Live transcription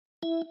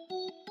You're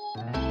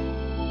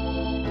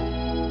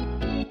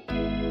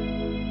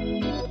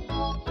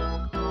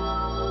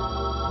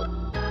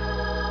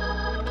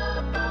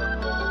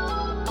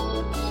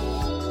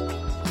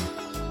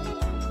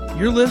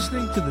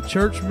listening to the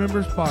Church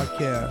Members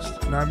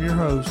Podcast, and I'm your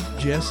host,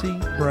 Jesse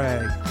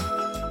Bragg.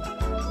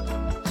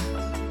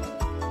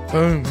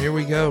 Boom, here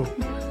we go.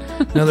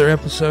 Another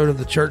episode of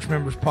the Church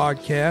Members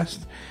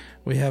Podcast.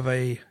 We have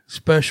a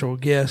special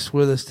guest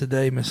with us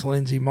today, Miss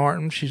Lindsey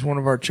Martin. She's one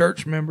of our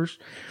church members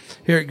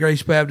here at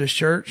Grace Baptist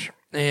Church,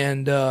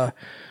 and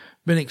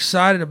been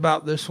excited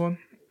about this one.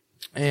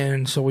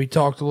 And so we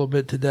talked a little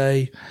bit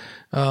today,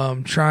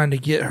 trying to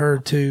get her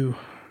to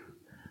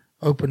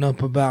open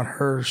up about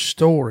her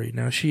story.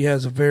 Now, she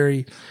has a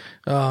very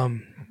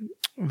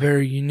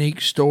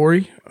unique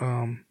story.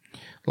 A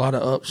lot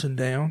of ups and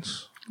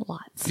downs.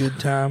 Lots. Good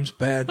times,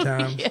 bad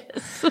times.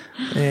 Yes.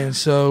 And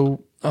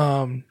so,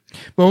 but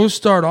we'll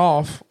start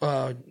off,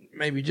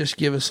 maybe just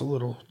give us a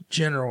little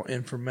general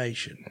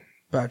information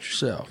about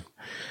yourself.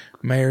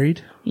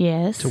 Married.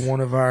 Yes. To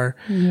one of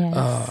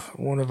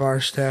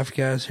our staff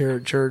guys here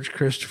at church,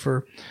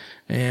 Christopher.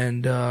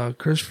 And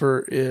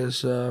Christopher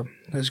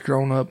has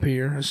grown up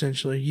here,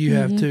 essentially. You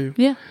have too.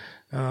 Yeah.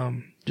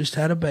 Just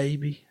had a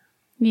baby.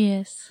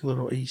 Yes.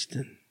 Little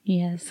Easton.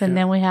 Yes. And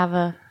then we have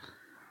a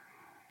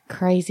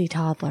crazy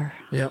toddler.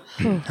 Yep.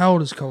 How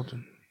old is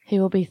Colton? He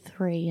will be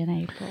 3 in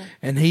April.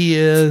 And he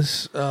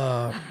is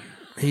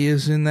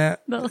in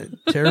that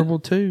terrible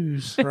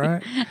twos,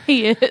 right?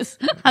 He is.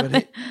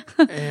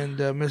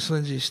 And Miss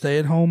Lindsey,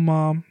 stay-at-home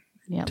mom,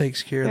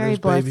 takes care of those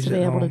babies at home. Very blessed to be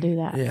able to do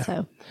that. Yeah.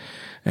 So.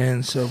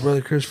 And so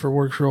Brother Christopher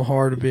works real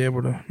hard to be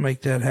able to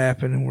make that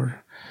happen, and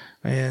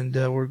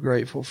we're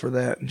grateful for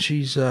that. And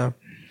she's trying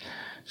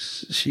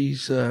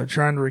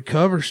to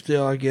recover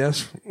still, I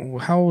guess.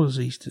 How old is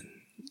Easton?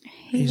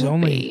 He's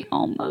only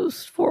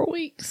almost 4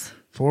 weeks.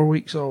 4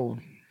 weeks old.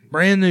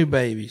 Brand new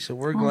baby. So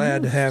we're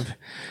glad to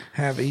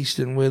have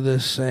Easton with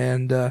us.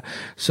 And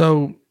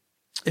so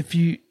if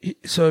you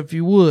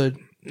would,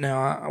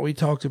 now we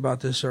talked about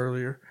this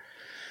earlier,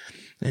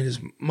 in as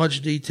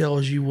much detail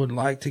as you would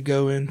like to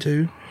go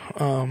into.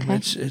 Okay.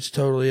 It's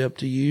totally up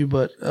to you.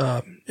 But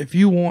if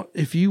you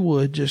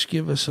would just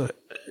give us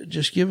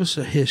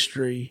a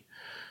history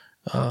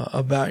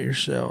about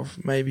yourself,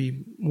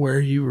 maybe where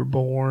you were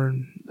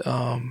born,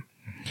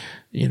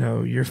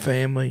 your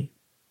family,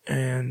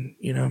 and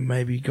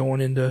maybe going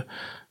into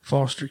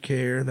foster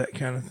care, that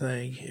kind of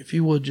thing. If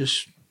you would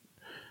just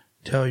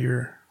tell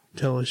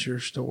us your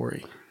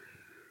story.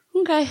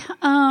 Okay.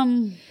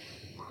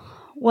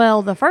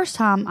 Well, the first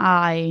time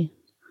I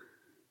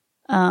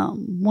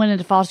went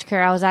into foster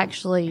care, I was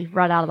actually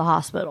right out of the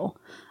hospital,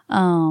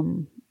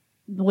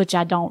 which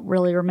I don't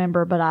really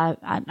remember, but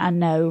I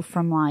know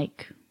from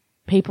like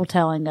people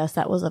telling us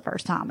that was the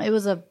first time. It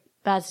was a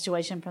bad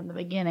situation from the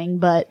beginning,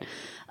 but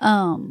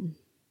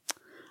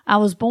I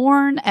was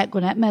born at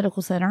Gwinnett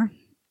Medical Center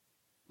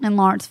in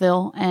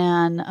Lawrenceville,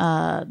 and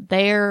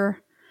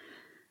there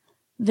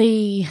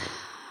the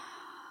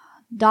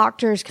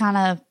doctors kind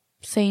of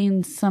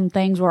seen some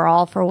things were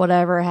off or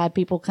whatever, had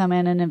people come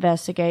in and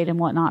investigate and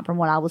whatnot from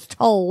what I was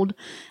told.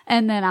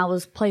 And then I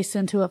was placed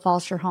into a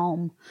foster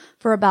home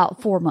for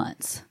about 4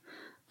 months.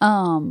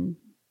 And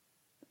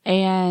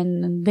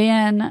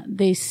then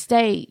the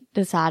state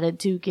decided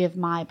to give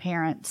my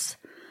parents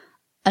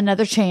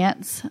another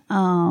chance.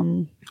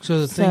 So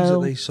the things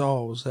that they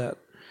saw, was that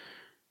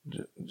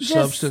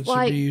substance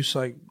abuse,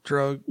 like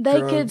drugs? They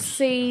could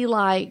see,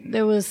 like,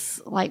 there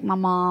was, like, my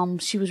mom,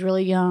 she was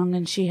really young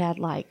and she had,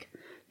 like,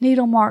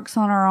 needle marks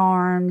on her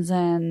arms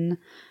and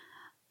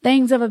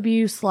things of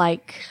abuse,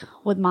 like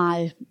with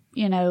my,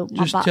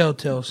 just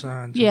telltale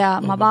signs. Yeah,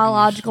 of my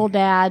biological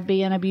dad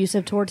being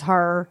abusive towards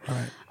her.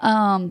 Right.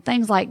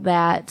 Things like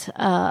that.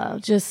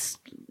 Just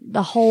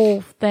the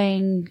whole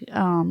thing,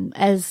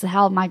 as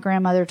how my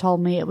grandmother told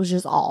me, it was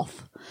just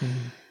off.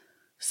 Mm-hmm.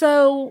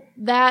 So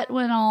that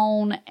went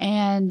on,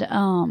 and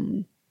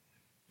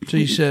so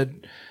you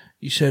said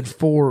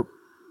 4.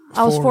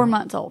 I was 4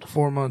 months old.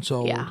 4 months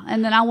old. Yeah,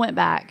 and then I went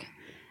back.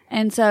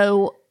 And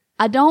so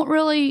I don't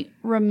really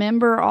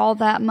remember all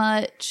that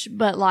much,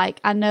 but like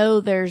I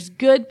know there's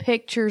good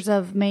pictures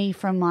of me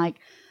from like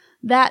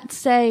that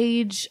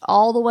stage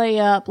all the way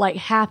up, like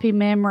happy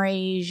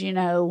memories,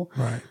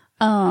 Right.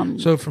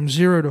 So from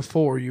 0 to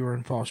 4, you were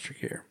in foster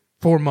care.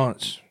 4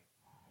 months.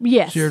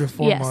 Yes. 0 to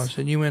 4 months,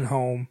 and you went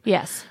home.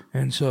 Yes.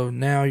 And so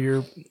now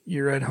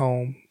you're at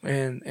home,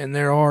 and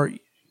there are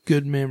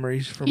good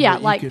memories from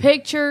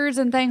pictures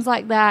and things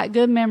like that.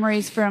 Good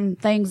memories from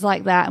things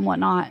like that and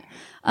whatnot.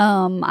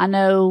 I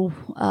know,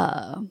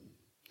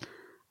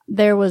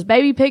 there was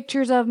baby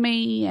pictures of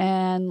me,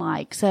 and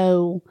like,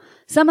 so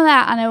some of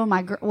that I know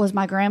was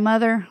my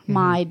grandmother,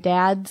 my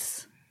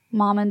dad's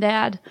mom and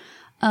dad,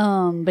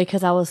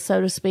 because I was, so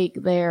to speak,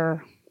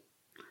 their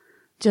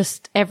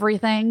just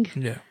everything.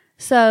 Yeah.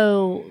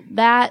 So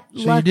that.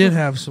 So you did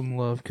have some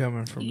love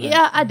coming from that.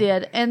 Yeah, I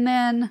did. And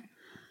then,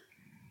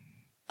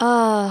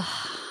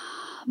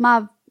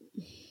 my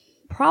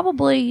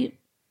probably,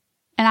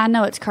 and I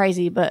know it's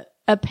crazy, but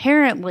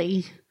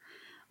apparently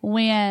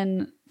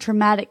when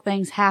traumatic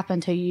things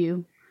happen to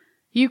you,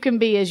 you can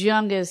be as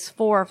young as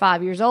 4 or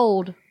 5 years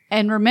old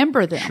and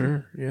remember them.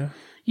 Sure, yeah.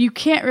 You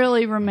can't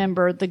really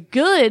remember the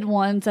good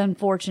ones,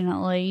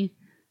 unfortunately,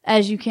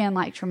 as you can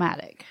like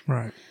traumatic.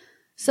 Right.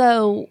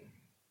 So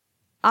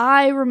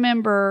I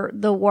remember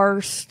the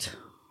worst,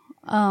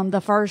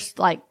 the first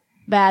like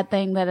bad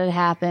thing that had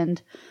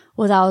happened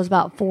was I was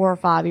about 4 or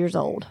 5 years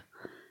old.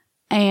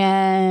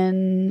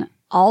 And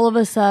all of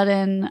a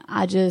sudden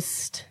I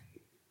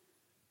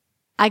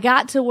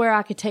got to where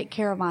I could take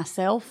care of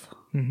myself.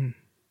 Mm-hmm.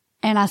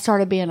 And I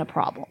started being a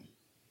problem.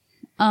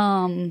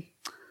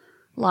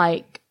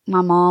 Like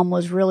my mom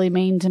was really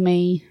mean to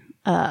me.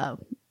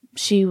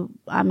 She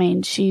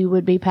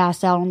would be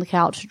passed out on the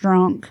couch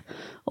drunk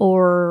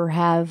or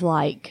have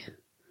like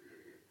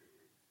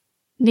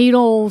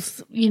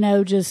needles,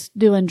 just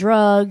doing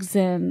drugs,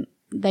 and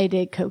they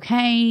did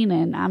cocaine,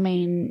 and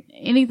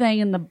anything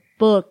in the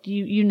book,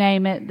 you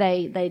name it,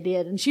 they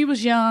did. And she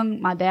was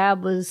young. My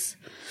dad was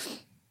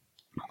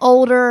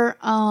older.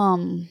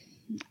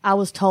 I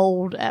was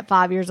told at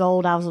 5 years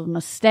old I was a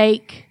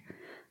mistake,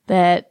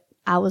 that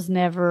I was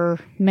never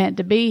meant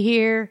to be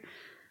here.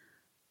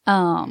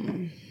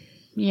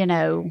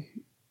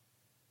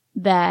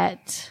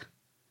 That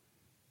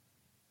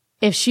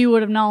if she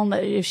would have known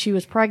that if she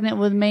was pregnant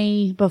with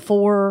me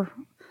before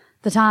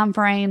the time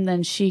frame,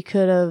 then she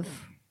could have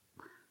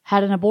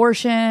had an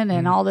abortion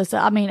and all this.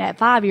 At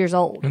 5 years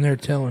old. And they're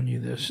telling you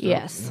this stuff.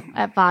 Yes,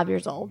 at 5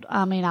 years old.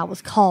 I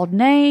was called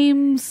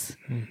names.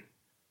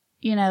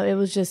 It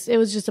was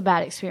just a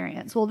bad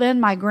experience. Well, then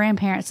my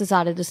grandparents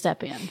decided to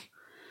step in.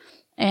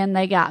 And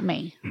they got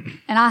me.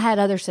 And I had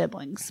other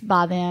siblings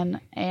by then.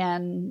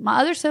 And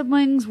my other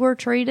siblings were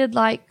treated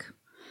like,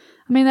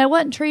 they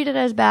wasn't treated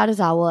as bad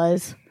as I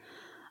was.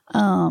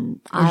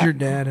 Was your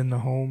dad in the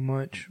home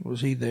much?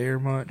 Was he there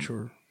much,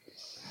 or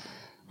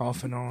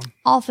off and on?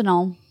 Off and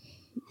on.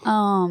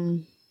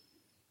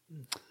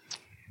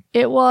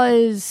 It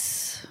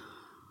was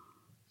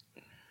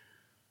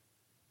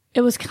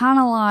kind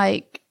of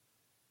like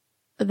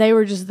they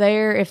were just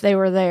there if they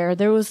were there.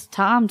 There was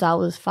times I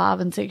was 5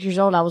 and 6 years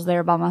old. I was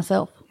there by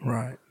myself.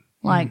 Right.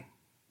 Like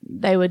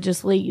they would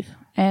just leave,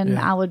 and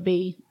I would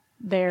be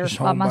there just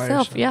by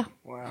myself. Yeah.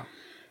 Wow.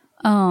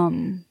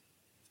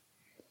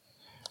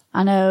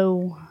 I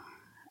know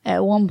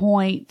at one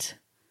point,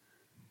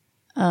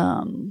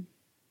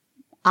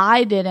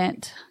 I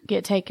didn't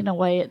get taken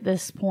away at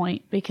this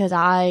point because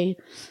I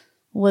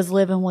was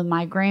living with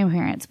my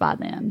grandparents by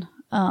then.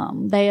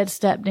 They had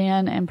stepped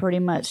in and pretty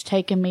much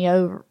taken me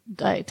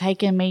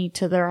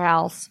to their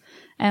house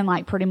and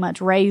like pretty much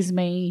raised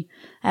me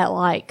at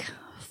like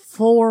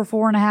 4,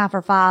 4.5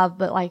 or 5.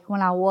 But like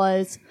when I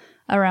was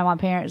around my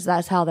parents,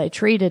 that's how they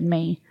treated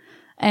me.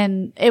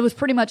 And it was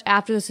pretty much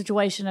after the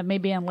situation of me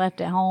being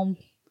left at home.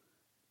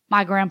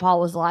 My grandpa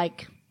was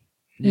like,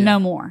 no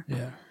more.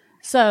 Yeah.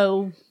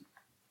 So,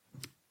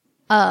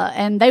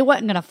 and they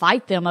wasn't going to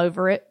fight them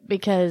over it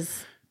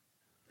because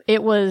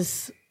it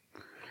was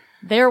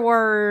their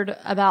word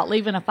about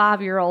leaving a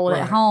 5-year-old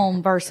at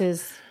home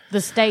versus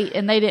the state.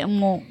 And they didn't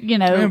want,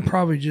 and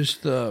probably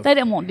just they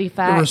didn't want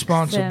defects. The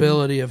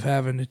responsibility of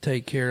having to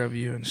take care of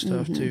you and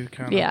stuff too.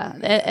 Kind of.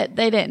 Yeah.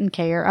 They didn't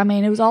care.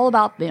 It was all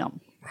about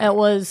them. Right. It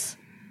was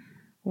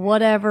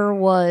whatever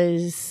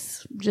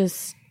was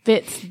just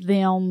fits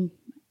them.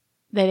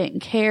 They didn't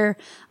care.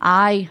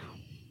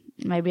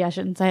 Maybe I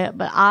shouldn't say it,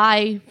 but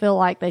I feel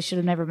like they should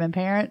have never been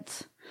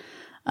parents.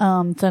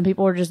 Some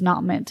people are just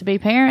not meant to be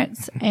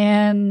parents,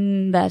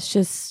 and that's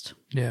just...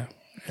 Yeah.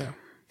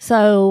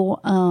 So,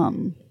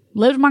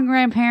 lived with my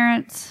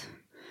grandparents.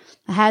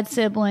 I had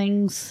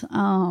siblings,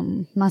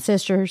 my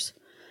sisters.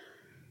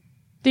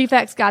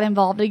 Defects got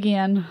involved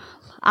again.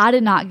 I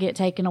did not get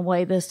taken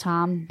away this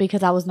time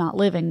because I was not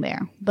living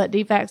there. But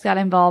defects got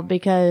involved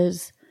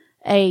because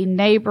a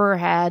neighbor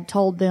had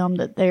told them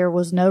that there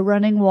was no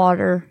running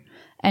water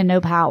and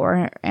no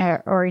power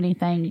or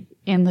anything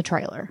in the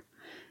trailer.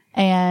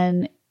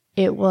 And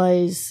it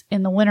was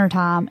in the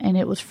wintertime and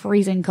it was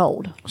freezing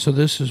cold. So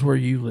this is where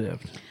you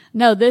lived?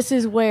 No, this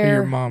is where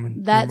your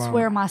mom that's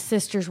where my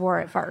sisters were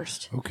at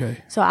first.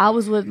 Okay. So I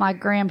was with my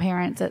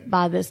grandparents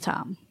by this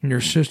time. And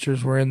your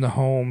sisters were in the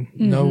home,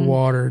 no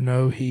water,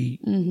 no heat,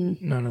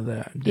 none of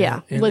that. Yeah.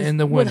 In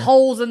the winter. With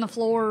holes in the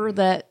floor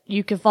that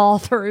you could fall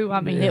through.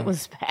 It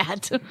was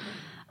bad.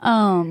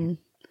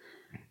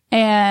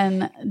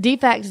 And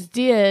defects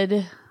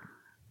did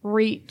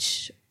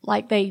reach,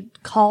 like they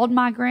called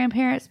my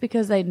grandparents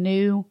because they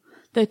knew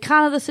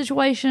the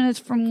situation is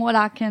from what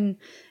I can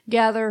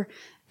gather.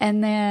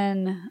 And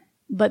then,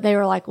 but they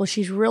were like, well,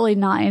 she's really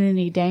not in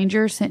any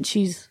danger since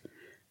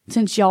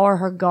y'all are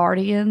her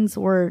guardians.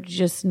 We're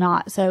just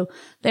not. So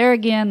there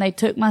again, they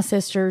took my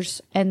sisters,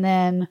 and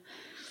then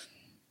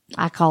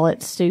I call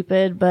it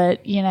stupid,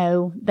 but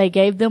they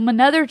gave them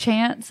another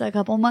chance a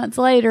couple months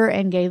later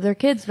and gave their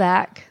kids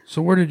back.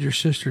 So where did your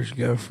sisters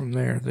go from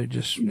there? They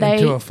just went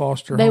to a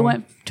foster home? They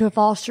went to a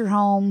foster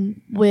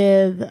home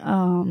with,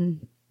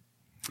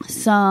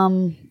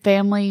 some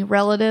family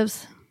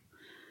relatives.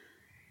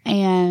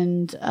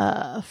 And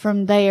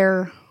from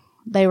there,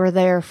 they were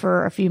there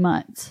for a few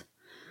months.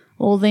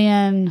 Well,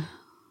 then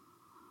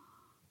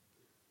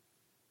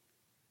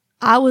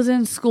I was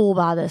in school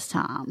by this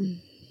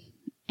time,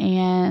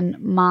 and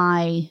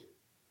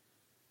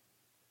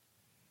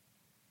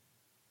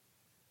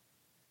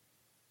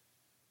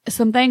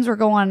some things were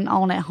going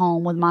on at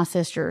home with my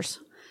sisters,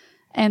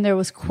 and there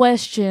was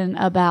question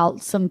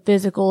about some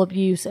physical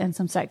abuse and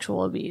some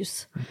sexual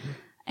abuse. Mm-hmm.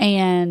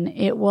 And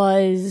it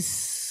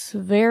was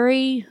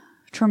very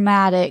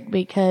traumatic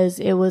because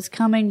it was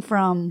coming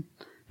from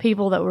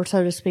people that were,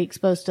 so to speak,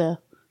 supposed to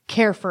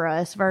care for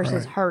us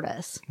versus hurt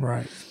us.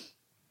 Right.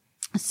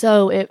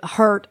 So it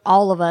hurt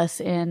all of us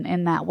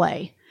in that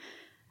way.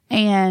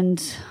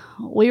 And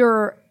we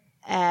were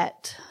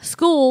at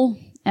school,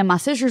 and my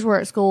sisters were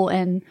at school,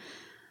 and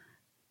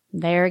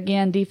there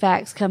again,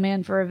 DFACs come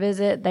in for a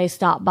visit. They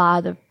stopped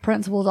by the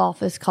principal's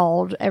office,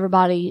 called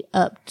everybody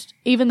up.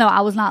 Even though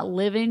I was not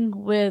living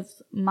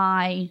with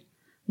my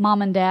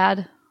mom and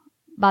dad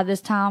by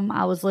this time,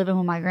 I was living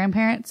with my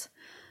grandparents.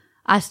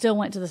 I still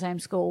went to the same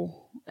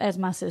school as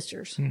my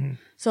sisters. Mm-hmm.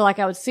 So like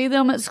I would see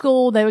them at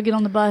school, they would get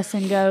on the bus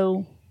and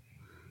go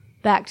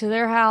back to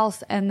their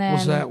house, and then...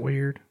 Was that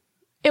weird?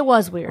 It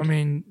was weird. I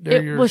mean,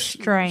 they're your was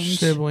strange.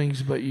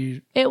 Siblings, but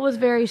you... It was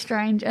very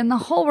strange. And the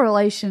whole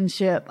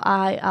relationship,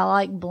 I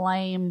like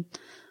blame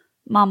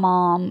my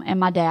mom and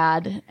my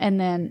dad, and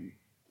then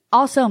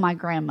also my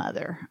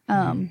grandmother.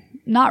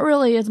 Not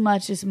really as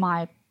much as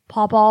my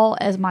pawpaw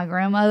as my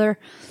grandmother,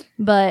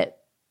 but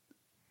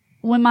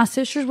when my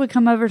sisters would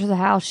come over to the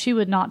house, she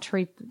would not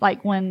treat,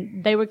 like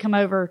when they would come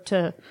over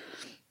to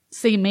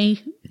see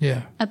me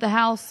at the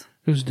house.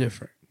 It was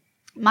different.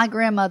 My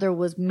grandmother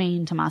was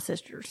mean to my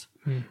sisters.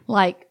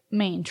 Like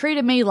mean.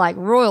 Treated me like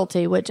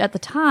royalty, which at the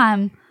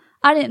time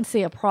I didn't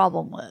see a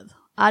problem with.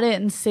 I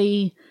didn't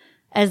see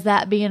as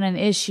that being an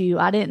issue.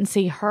 I didn't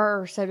see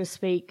her, so to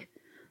speak,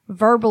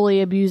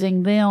 verbally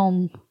abusing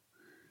them,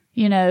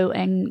 you know,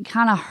 and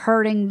kind of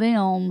hurting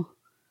them.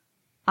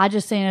 I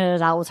just seen it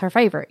as I was her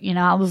favorite. You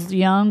know, I was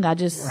young. It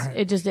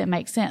just didn't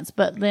make sense.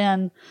 But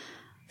then,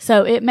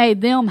 so it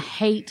made them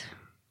hate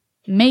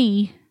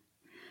me,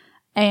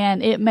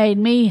 and it made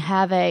me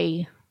have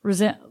a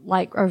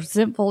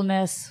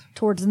resentfulness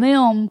towards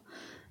them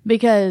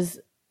because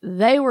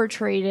they were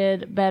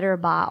treated better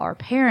by our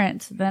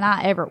parents than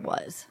I ever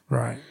was.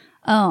 Right.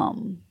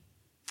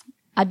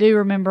 I do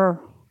remember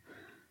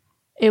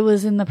it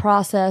was in the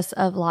process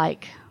of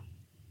like,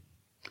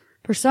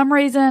 for some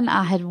reason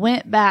I had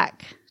went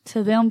back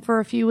to them for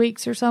a few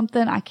weeks or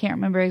something. I can't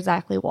remember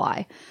exactly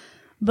why,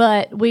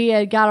 but we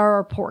had got our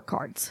report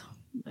cards,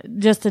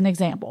 just an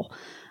example.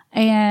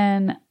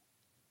 And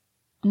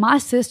my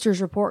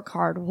sister's report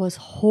card was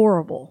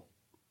horrible.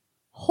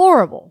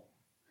 Horrible.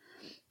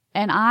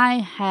 And I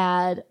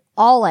had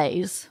all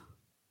A's.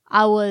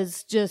 I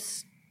was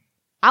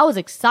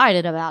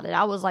excited about it.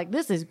 I was like,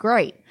 this is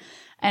great.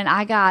 And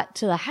I got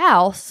to the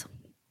house,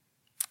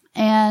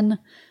 and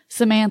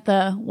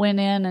Samantha went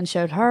in and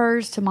showed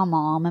hers to my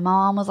mom. And my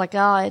mom was like,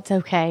 oh, it's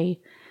okay.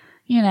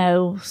 You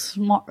know,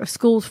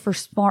 school's for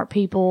smart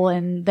people,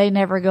 and they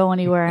never go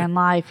anywhere in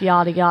life,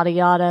 yada, yada,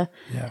 yada.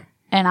 Yeah.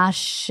 And I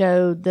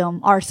showed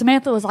them, or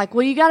Samantha was like,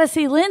 well, you got to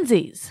see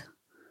Lindsey's.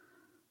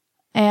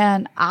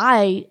 And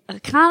I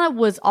kind of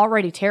was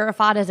already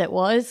terrified as it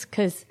was,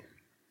 because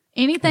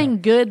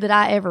anything good that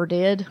I ever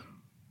did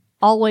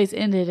always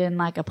ended in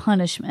like a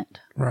punishment.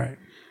 Right.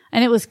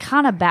 And it was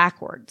kind of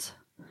backwards.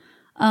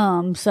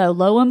 So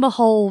lo and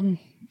behold,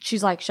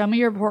 she's like, show me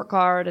your report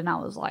card. And I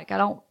was like, I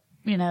don't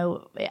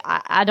know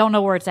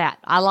where it's at.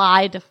 I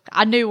lied.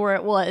 I knew where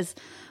it was.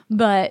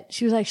 But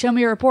she was like, show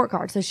me your report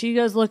card. So she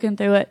goes looking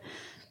through it,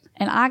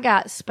 and I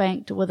got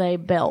spanked with a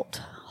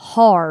belt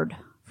hard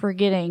for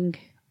getting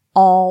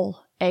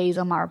all A's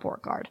on my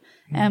report card.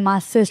 And my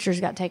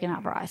sisters got taken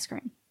out for ice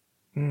cream.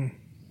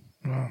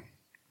 Wow.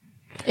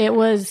 It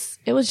was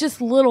just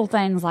little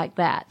things like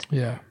that.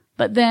 Yeah.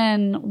 But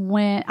then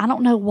when, I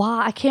don't know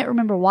why, I can't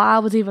remember why I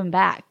was even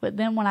back. But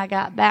then when I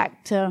got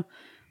back to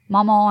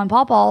Mama and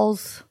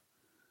Papa's,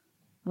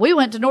 we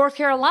went to North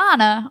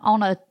Carolina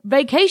on a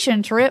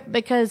vacation trip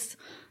because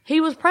he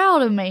was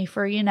proud of me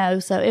for, you know,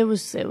 so it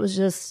was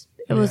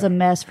a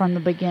mess from the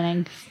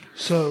beginning.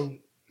 So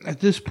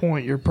at this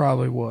point, you're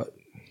probably what?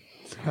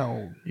 How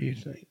old do you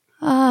think?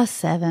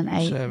 7,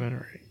 8. 7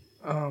 or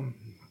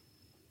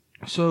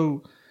 8.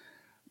 So.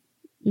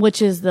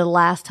 Which is the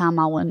last time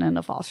I went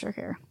into foster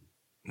care.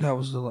 That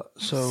was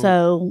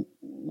So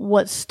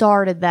what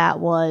started that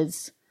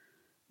was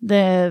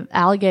the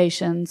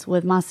allegations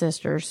with my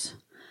sisters.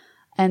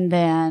 And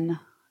then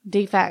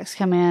DFACs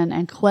come in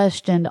and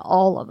questioned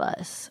all of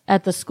us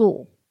at the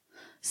school,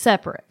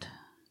 separate.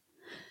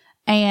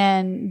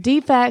 And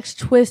DFACs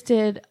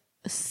twisted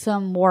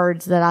some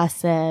words that I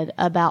said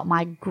about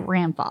my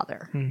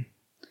grandfather.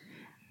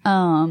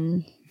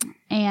 And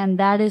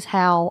that is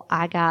how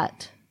I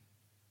got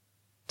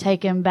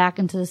taken back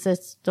into the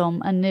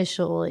system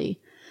initially.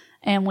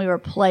 And we were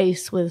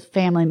placed with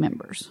family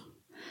members.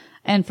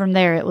 And from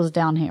there, it was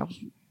downhill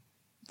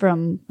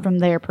from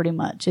there pretty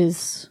much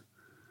is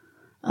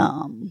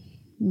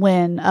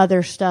when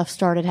other stuff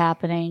started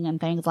happening and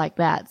things like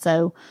that.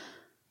 So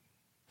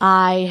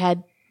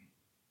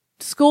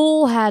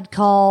school had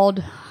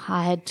called.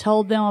 I had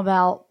told them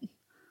about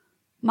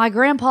my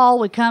grandpa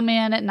would come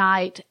in at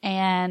night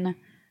and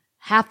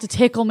have to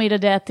tickle me to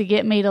death to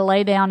get me to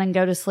lay down and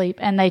go to sleep,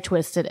 and they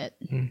twisted it.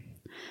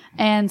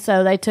 And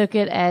so they took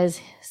it as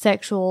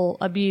sexual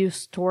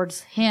abuse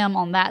towards him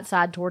on that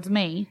side towards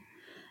me.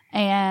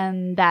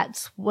 And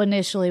that's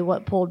initially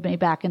what pulled me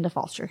back into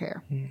foster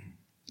care.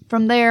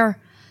 From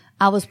there,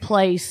 I was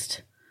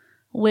placed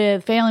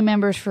with family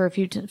members for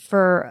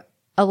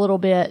a little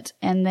bit,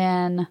 and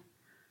then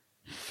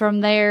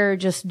from there,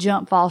 just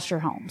jump foster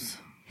homes.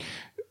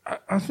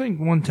 I think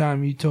one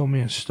time you told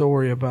me a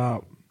story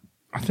about,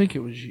 I think it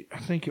was you,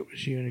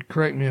 and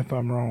correct me if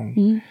I'm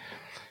wrong.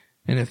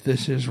 And if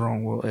this is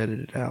wrong, we'll edit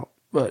it out.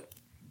 But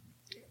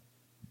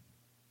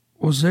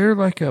was there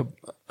like a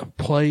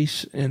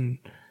place in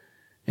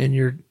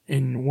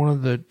one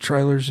of the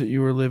trailers that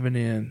you were living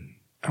in?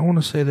 I want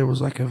to say there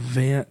was like a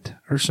vent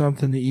or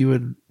something that you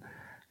would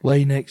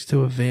lay next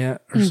to a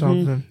vent or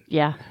something.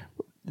 Yeah.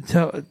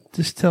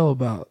 Tell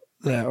about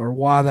that, or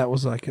why that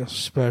was like a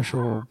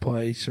special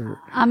place, or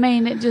I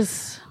mean, it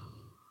just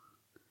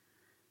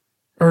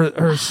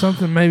or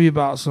something maybe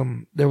about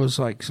there was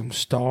like some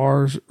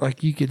stars,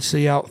 like you could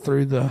see out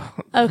through the.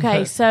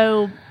 Okay,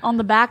 so on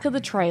the back of the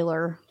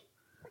trailer,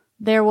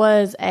 there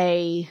was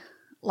it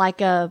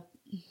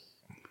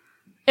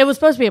was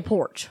supposed to be a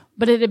porch,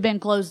 but it had been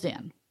closed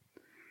in,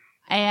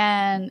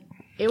 and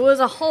it was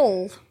a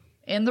hole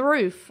in the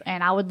roof,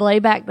 and I would lay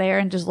back there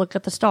and just look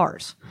at the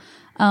stars.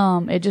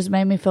 It just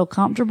made me feel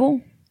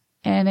comfortable,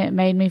 and it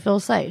made me feel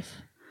safe,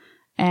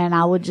 and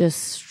I would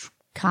just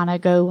kind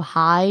of go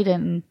hide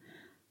and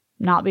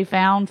not be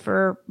found,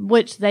 for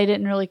which they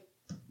didn't really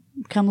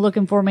come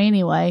looking for me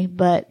anyway,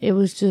 but it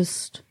was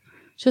just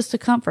a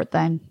comfort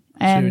thing.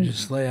 And so you would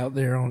just lay out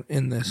there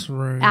in this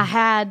room. I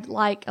had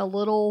like a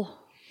little,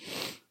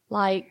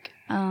 I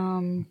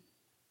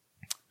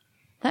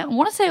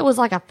want to say it was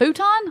like a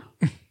futon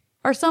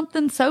or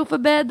something, sofa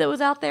bed that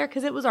was out there,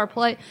 because it was our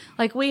play.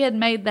 Like, we had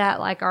made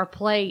that like our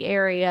play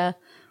area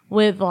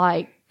with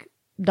like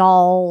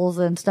dolls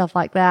and stuff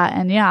like that.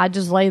 And yeah, I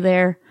just lay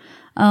there.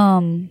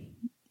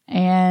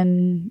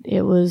 And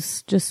it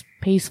was just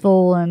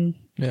peaceful and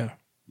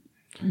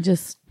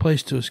just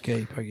place to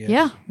escape, I guess.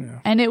 Yeah.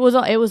 And it was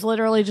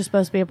literally just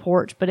supposed to be a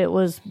porch, but it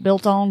was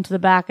built on to the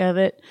back of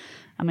it.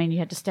 I mean, you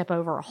had to step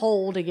over a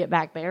hole to get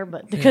back there,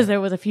 but because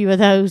there was a few of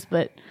those,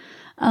 but,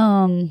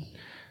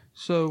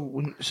 So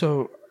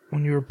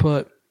when you were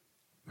put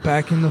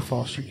back in the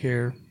foster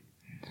care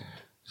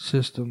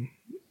system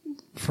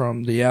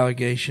from the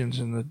allegations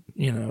and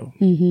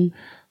the,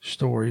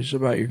 stories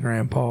about your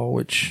grandpa,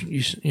 which,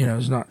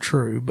 is not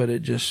true, but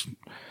it just,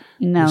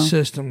 the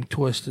system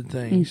twisted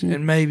things.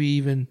 And maybe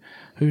even,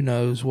 who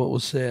knows what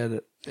was said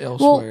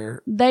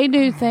elsewhere. Well, they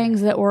knew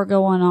things that were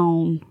going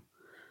on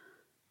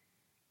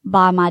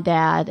by my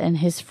dad and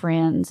his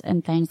friends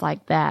and things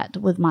like that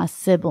with my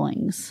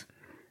siblings.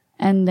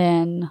 And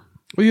then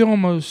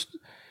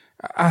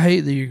I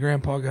hate that your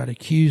grandpa got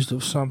accused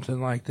of something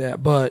like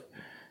that, but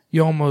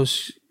you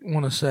almost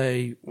want to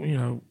say,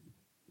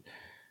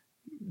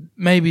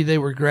 maybe they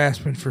were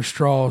grasping for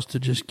straws to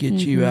just get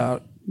you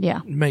out.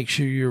 Yeah. Make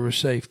sure you were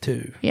safe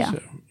too. Yeah.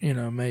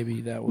 So,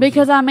 maybe that was.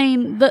 Because,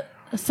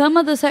 some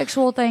of the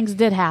sexual things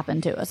did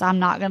happen to us. I'm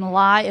not going to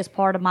lie. It's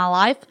part of my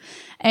life.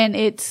 And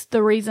it's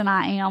the reason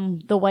I am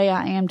the way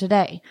I am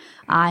today.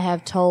 I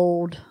have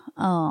told,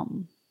 I'll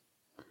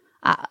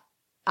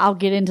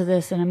get into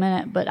this in a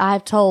minute, but I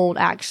have told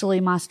actually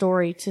my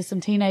story to some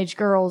teenage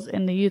girls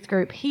in the youth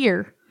group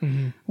here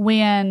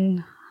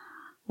when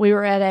we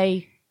were at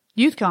a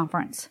youth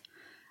conference,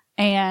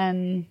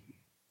 and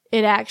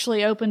it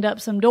actually opened up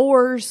some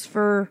doors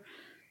for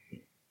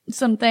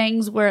some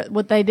things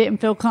what they didn't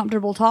feel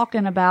comfortable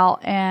talking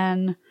about.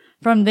 And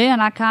from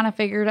then I kind of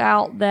figured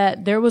out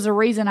that there was a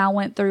reason I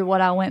went through what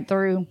I went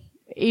through,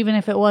 even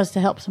if it was to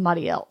help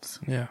somebody else.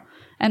 Yeah.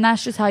 And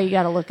that's just how you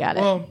got to look at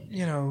it. Well,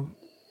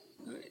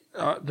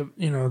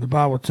 the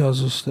Bible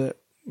tells us that,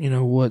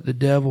 what the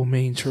devil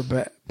means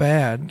for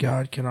bad,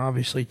 God can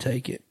obviously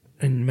take it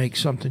and make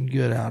something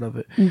good out of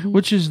it,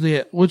 which is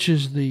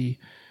the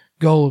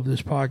goal of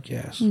this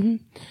podcast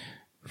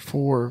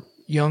for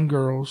young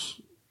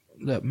girls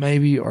that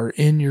maybe are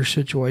in your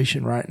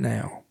situation right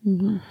now,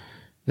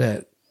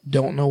 that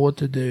don't know what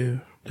to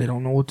do, they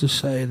don't know what to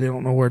say, they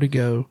don't know where to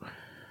go,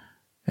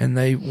 and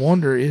they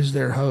wonder, is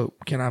there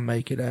hope? Can I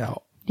make it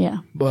out? Yeah.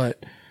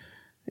 But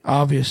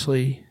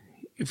obviously,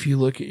 if you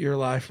look at your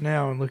life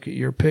now and look at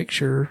your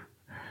picture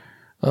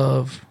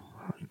of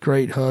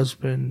great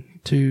husband,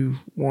 2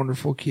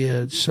 wonderful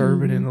kids,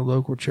 serving in the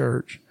local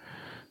church,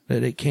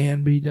 that it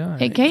can be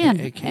done. It can.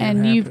 And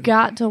happen. You've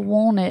got to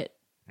want it.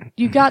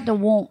 You've got to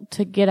want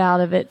to get out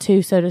of it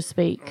too, so to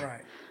speak.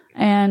 Right.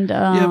 And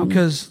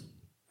because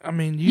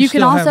you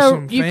can also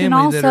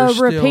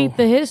repeat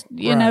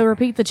the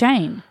repeat the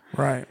chain.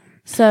 Right.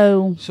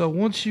 So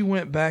once you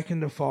went back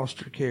into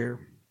foster care,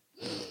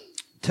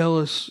 tell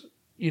us,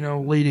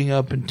 leading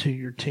up into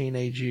your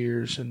teenage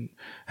years and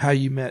how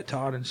you met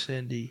Todd and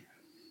Cindy.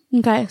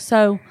 Okay,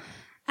 so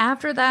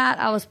after that,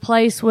 I was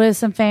placed with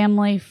some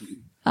family,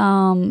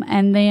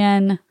 and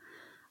then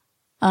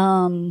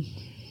I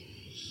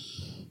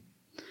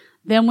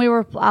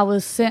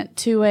was sent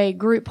to a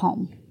group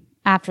home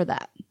after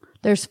that.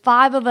 There's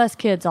 5 of us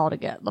kids all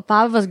together,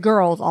 5 of us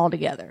girls all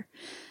together.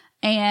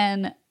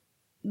 And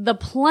the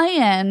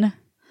plan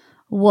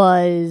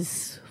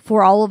was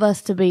for all of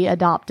us to be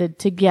adopted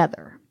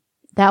together.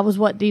 That was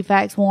what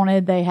DFACS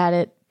wanted. They had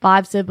it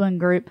 5 sibling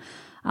group.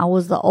 I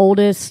was the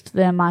oldest,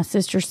 then my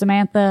sister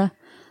Samantha,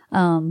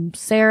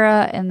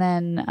 Sarah, and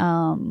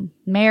then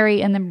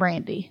Mary, and then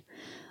Brandy.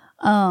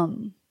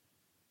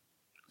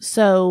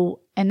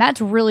 So, and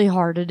that's really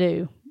hard to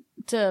do,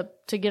 to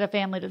get a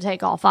family to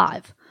take all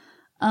 5.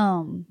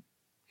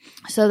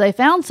 So they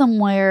found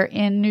somewhere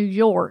in New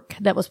York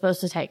that was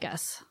supposed to take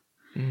us.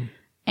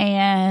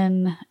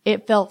 And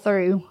it fell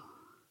through.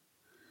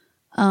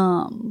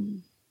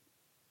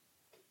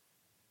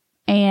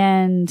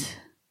 And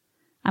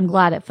I'm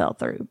glad it fell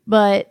through,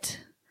 but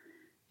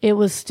it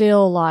was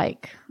still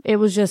it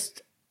was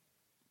just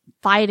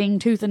fighting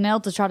tooth and nail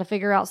to try to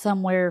figure out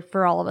somewhere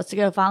for all of us to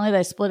go. Finally,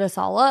 they split us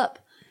all up,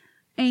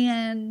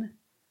 and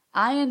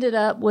I ended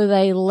up with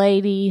a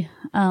lady,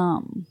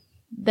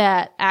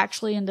 that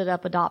actually ended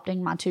up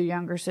adopting my 2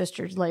 younger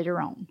sisters later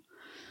on.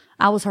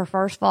 I was her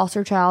first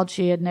foster child.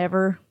 She had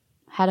never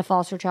had a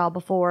foster child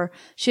before.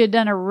 She had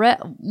done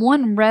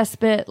one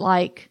respite,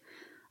 thing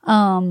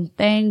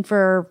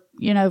for,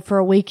 for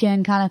a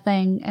weekend kind of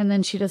thing. And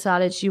then she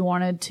decided she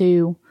wanted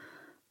to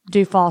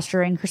do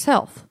fostering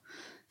herself.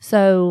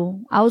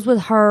 So I was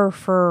with her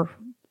for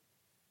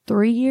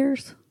 3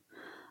 years.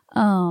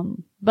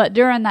 But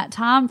during that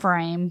time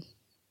frame,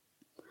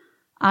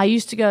 I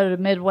used to go to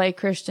Midway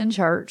Christian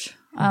Church,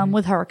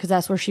 with her, cause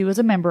that's where she was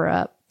a member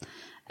of.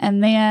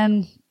 And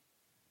then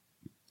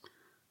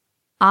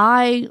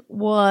I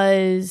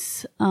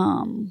was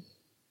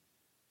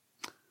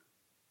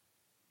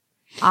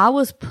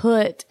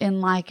put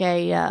in on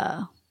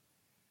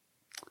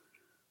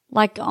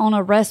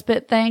a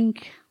respite thing,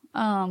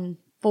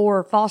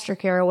 for foster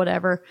care or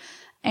whatever.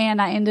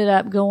 And I ended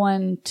up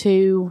going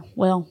to,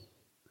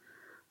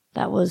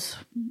 that was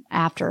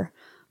after.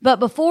 But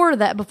before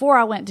that, before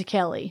I went to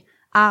Kelly,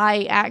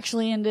 I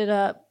actually ended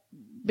up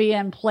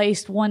being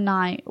placed one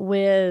night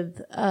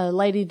with a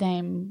lady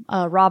named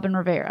Robin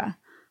Rivera.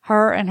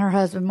 Her and her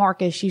husband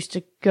Marcus used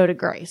to go to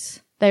Grace.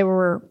 They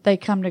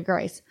come to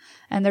Grace,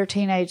 and their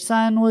teenage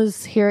son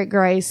was here at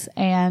Grace.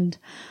 And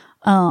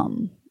I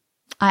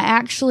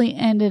actually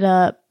ended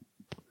up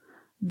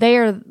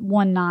there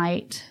one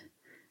night,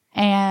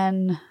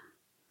 and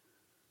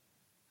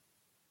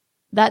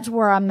that's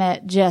where I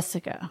met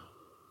Jessica.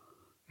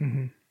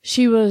 Mm-hmm.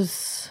 She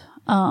was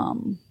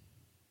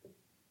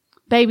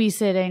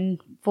babysitting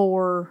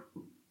for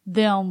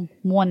them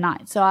one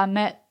night. So I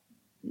met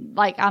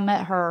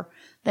her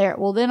there.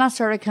 Well, then I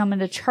started coming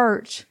to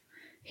church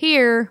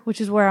here,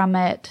 which is where I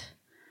met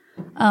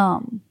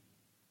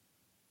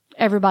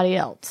everybody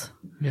else.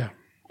 Yeah.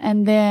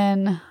 And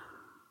then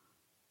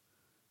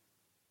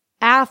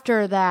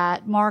after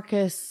that,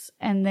 Marcus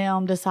and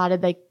them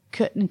decided they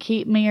couldn't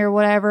keep me or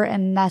whatever,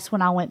 and that's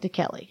when I went to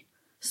Kelly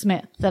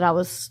Smith, that I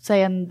was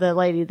saying, the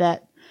lady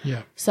that.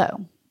 Yeah.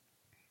 So,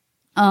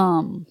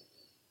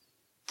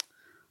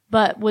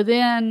 but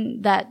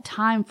within that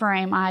time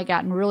frame, I had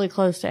gotten really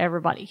close to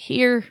everybody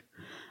here.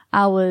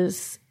 I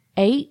was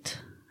 8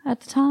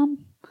 at the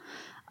time.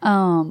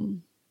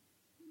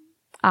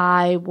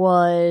 I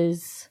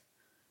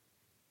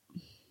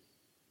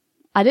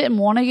didn't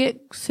want to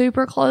get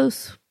super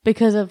close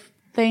because of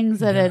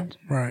things that had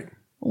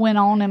went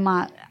on in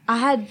my. I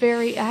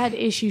had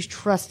issues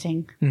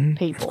trusting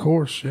people. Of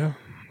course, yeah.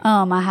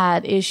 I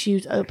had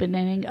issues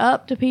opening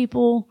up to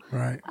people.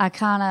 Right. I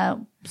kind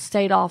of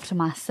stayed off to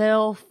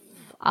myself.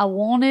 I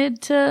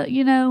wanted to,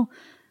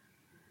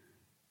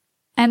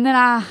 and then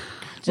I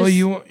just.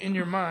 Well, in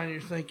your mind, you're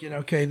thinking,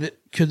 okay,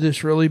 could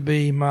this really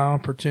be my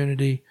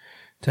opportunity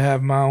to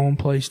have my own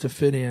place to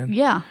fit in?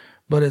 Yeah.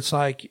 But it's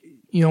like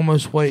you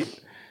almost wait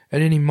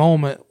at any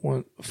moment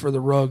for the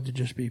rug to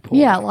just be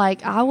pulled. Yeah,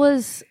 I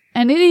was,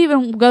 and it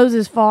even goes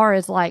as far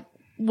as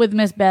with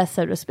Miss Beth,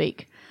 so to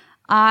speak.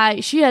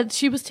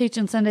 She was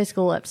teaching Sunday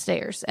school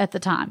upstairs at the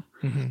time.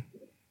 Mm-hmm.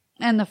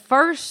 And the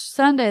first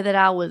Sunday that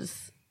I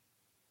was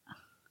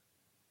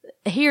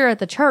here at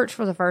the church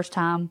for the first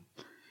time,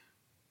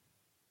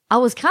 I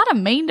was kind of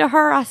mean to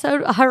her.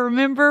 I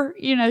remember,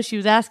 she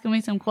was asking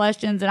me some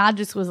questions, and I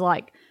just was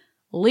like,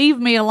 leave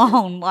me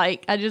alone.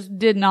 I just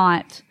did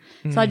not.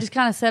 Mm-hmm. So I just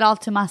kind of set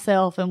off to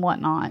myself and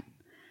whatnot.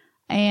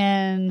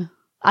 And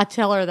I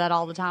tell her that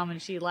all the time,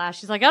 and she laughs.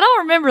 She's like, I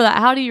don't remember that.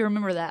 How do you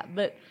remember that?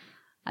 But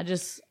I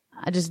just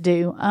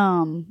do.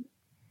 And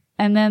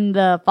then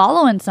the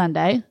following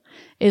Sunday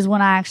is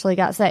when I actually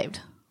got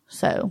saved.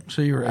 So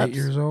you were 8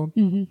 years old?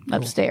 Mm-hmm, cool.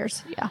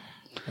 Upstairs, yeah.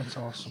 That's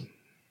awesome.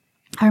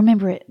 I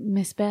remember it.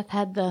 Miss Beth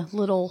had the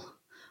little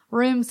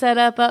room set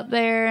up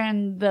there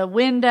and the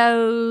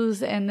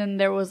windows, and then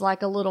there was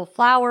like a little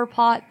flower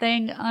pot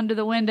thing under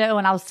the window,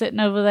 and I was sitting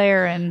over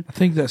there, and I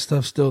think that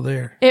stuff's still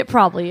there. it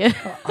probably is.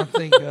 I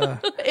think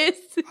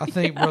I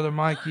think Brother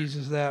Mike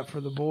uses that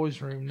for the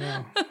boys' room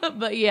now.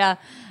 But yeah,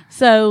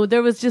 so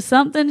there was just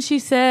something she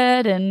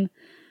said, and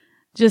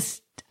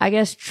just, I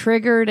guess,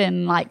 triggered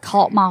and like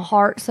caught my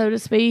heart, so to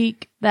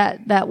speak,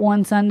 that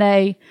one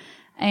Sunday.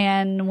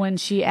 And when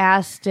she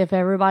asked if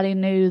everybody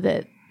knew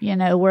that, you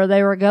know, where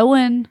they were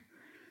going,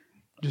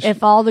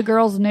 if all the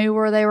girls knew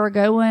where they were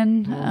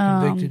going,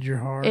 convicted your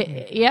heart.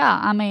 Yeah,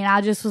 I mean,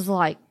 I just was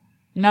like,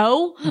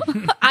 no,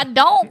 I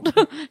don't.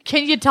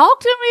 Can you talk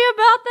to me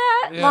about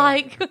that? Yeah.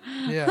 Like,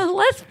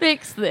 let's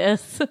fix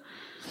this.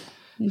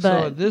 But,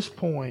 so at this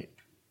point,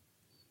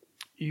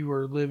 you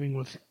were living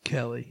with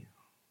Kelly.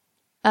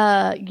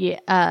 No,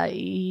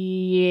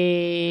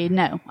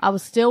 I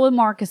was still with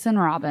Marcus and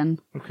Robin.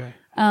 Okay.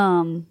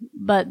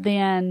 But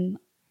then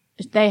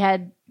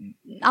I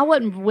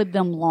wasn't with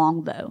them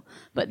long though.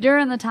 But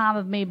during the time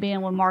of me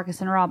being with Marcus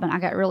and Robin, I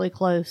got really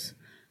close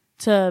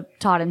to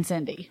Todd and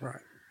Cindy. Right.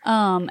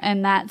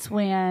 And that's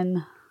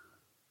when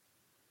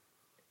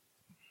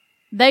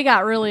they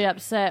got really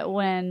upset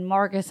when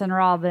Marcus and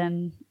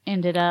Robin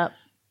ended up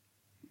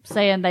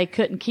saying they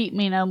couldn't keep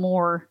me no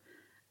more.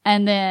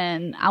 And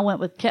then I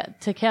went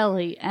to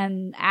Kelly,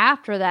 and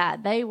after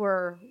that, they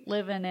were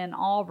living in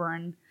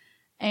Auburn,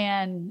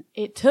 and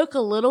it took a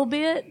little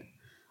bit,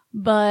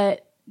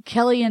 but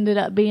Kelly ended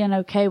up being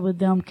okay with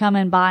them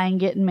coming by and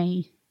getting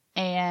me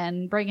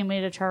and bringing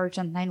me to church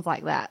and things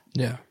like that.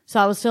 Yeah.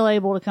 So I was still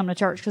able to come to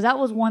church, because that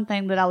was one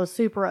thing that I was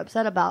super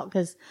upset about,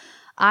 because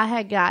I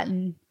had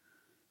gotten,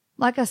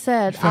 like I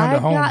said, I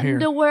had gotten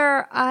to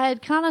where I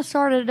had kind of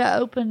started to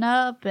open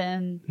up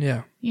and,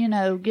 you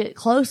know, get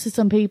close to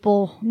some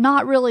people.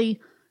 Not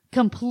really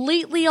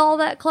completely all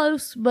that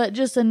close, but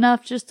just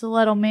enough just to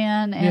let them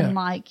in and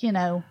like, you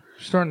know.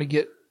 Starting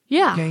to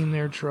gain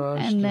their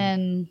trust. And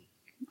then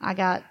I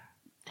got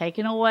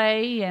taken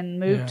away and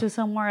moved to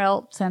somewhere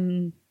else,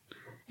 and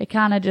it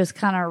kind of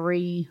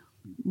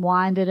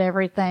rewinded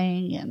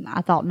everything, and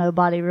I thought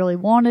nobody really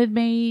wanted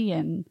me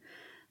and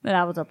that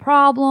I was a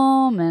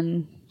problem.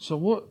 And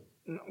so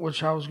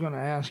which I was going to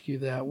ask you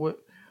that, what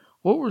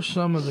were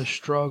some of the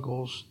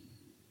struggles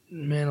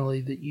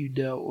mentally that you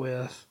dealt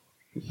with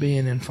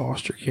being in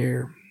foster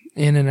care,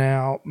 in and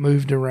out,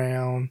 moved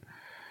around,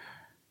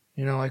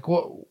 you know, like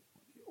what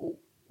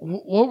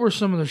were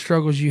some of the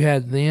struggles you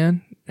had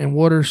then, and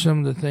what are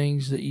some of the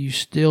things that you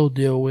still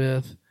deal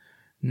with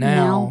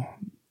now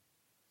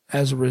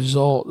as a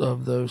result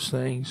of those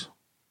things?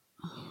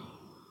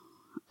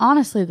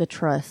 Honestly, the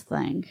trust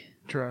thing.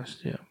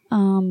 Trust, yeah.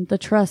 The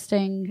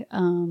trusting,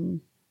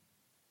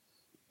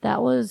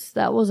 that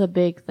was a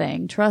big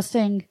thing.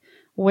 Trusting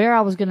where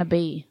I was going to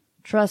be.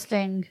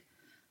 Trusting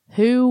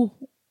who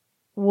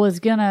was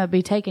going to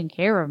be taking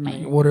care of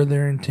me. What are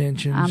their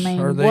intentions? I mean,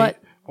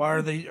 why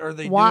are they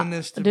doing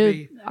this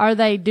Are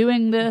they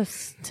doing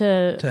this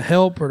to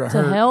help or to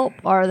hurt? To help?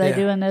 Are they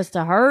doing this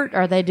to hurt?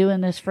 Are they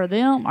doing this for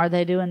them? Are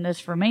they doing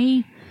this for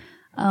me?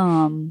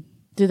 Do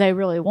they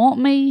really want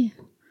me?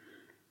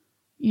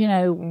 You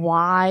know,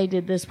 why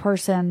did this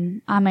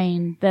person,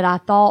 that I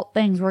thought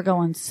things were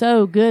going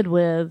so good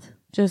with,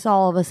 just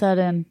all of a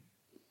sudden,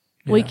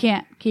 we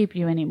can't keep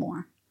you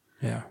anymore.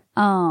 Yeah.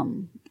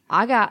 I'll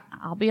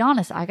be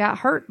honest, I got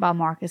hurt by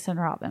Marcus and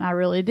Robin. I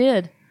really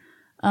did.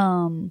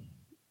 And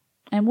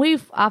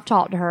I've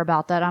talked to her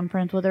about that. I'm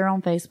friends with her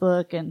on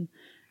Facebook, and,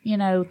 you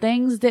know,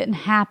 things didn't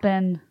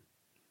happen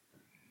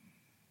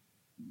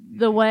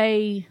the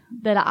way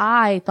that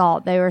I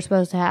thought they were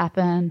supposed to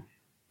happen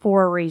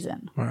for a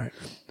reason. Right.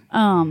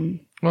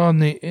 Well,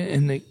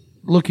 in the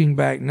looking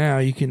back now,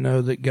 you can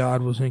know that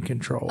God was in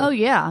control. Oh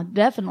yeah,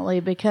 definitely.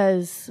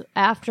 Because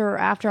after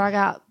I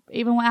got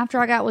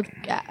with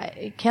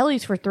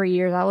Kelly's for 3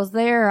 years, I was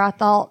there. I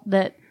thought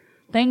that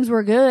things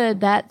were good.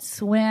 That's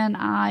when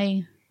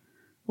I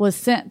was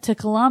sent to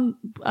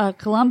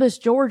Columbus,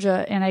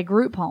 Georgia, in a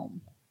group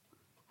home.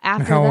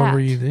 After How that, old were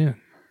you then?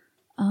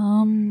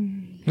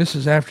 This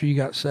is after you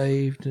got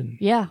saved, and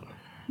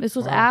this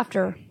was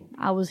after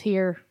I was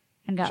here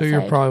and got saved. So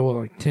you're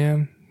probably like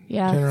 10?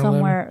 Yeah, 10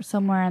 or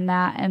somewhere in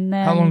that. And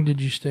then how long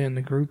did you stay in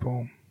the group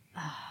home?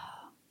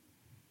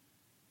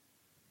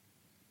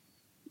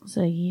 It was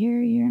a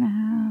year and a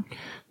half.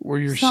 Were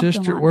your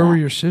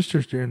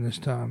sisters during this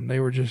time? They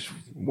were just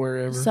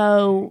wherever.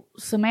 So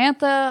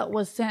Samantha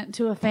was sent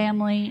to a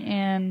family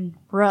in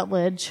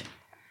Rutledge.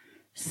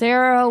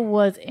 Sarah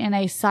was in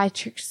a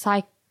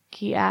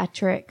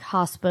psychiatric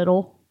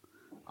hospital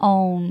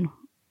on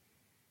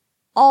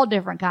all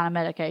different kind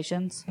of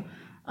medications.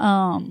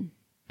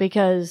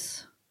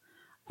 Because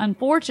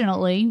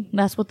unfortunately,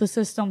 that's what the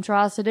system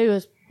tries to do,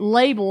 is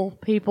label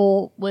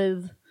people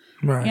with,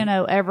 you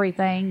know,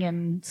 everything.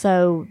 And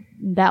so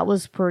that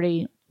was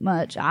pretty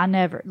much,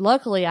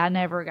 luckily I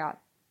never got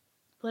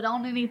put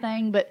on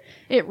anything, but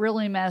it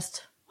really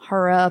messed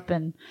her up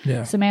and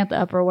Samantha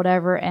up or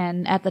whatever.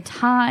 And at the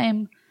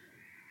time,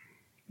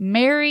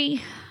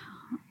 Mary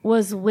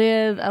was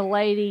with a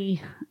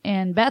lady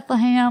in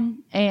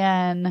Bethlehem,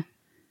 and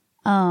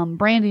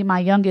Brandy, my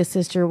youngest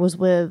sister, was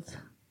with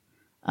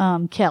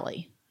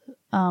Kelly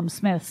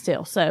Smith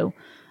still. So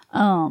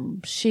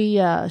she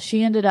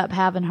ended up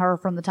having her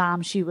from the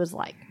time she was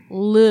like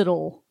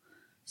little.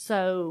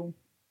 So,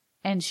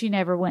 and she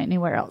never went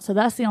anywhere else. So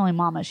that's the only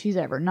mama she's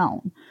ever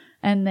known.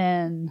 And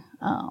then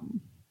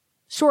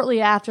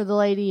shortly after the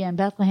lady in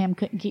Bethlehem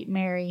couldn't keep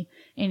Mary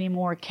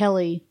anymore,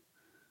 Kelly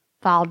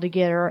filed to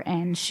get her,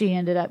 and she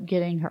ended up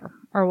getting her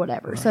or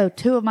whatever. Right. So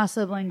 2 of my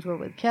siblings were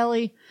with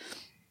Kelly,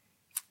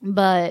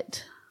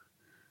 but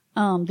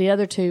the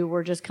other 2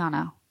 were just kind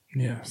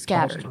of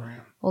scattered.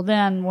 Well,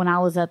 then when I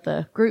was at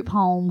the group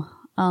home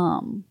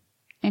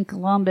in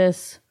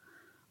Columbus,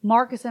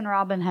 Marcus and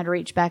Robin had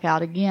reached back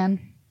out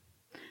again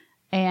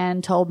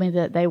and told me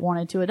that they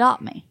wanted to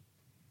adopt me.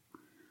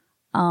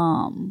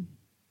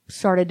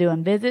 Started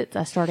doing visits.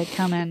 I started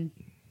coming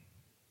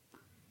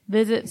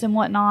visits and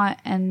whatnot.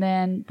 And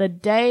then the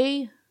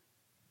day,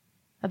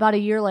 about a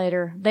year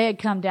later, they had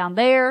come down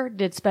there,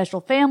 did special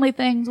family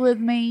things with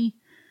me.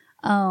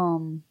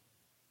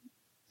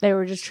 They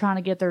were just trying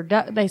to get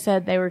they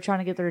said they were trying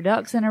to get their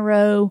ducks in a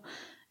row,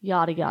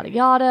 yada, yada,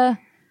 yada.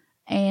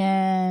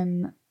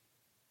 And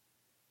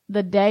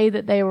the day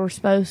that they were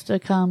supposed to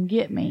come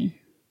get me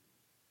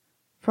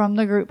from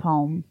the group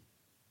home,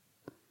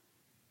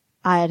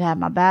 I had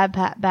my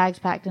bags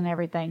packed and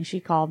everything. She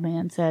called me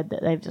and said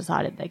that they've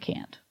decided they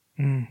can't.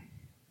 Mm.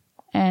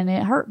 And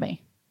it hurt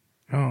me.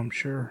 Oh, I'm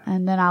sure.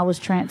 And then I was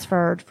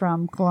transferred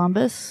from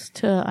Columbus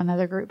to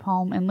another group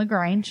home in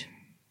LaGrange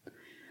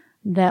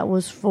that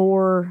was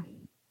for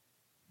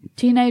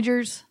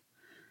teenagers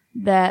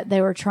that they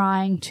were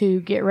trying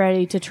to get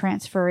ready to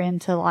transfer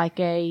into like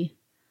a,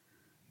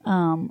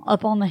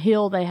 up on the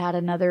hill, they had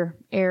another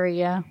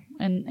area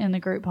in the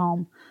group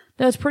home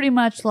that was pretty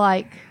much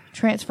like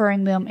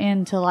transferring them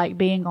into like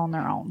being on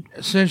their own.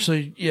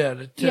 Essentially,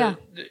 yeah.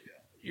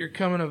 You're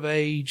coming of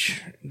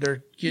age.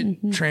 They're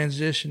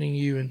transitioning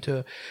you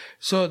into.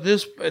 So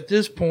at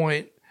this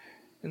point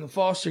in the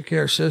foster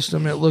care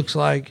system, it looks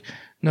like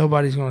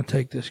nobody's going to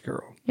take this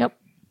girl. Yep.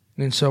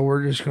 And so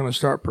we're just going to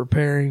start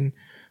preparing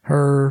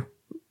her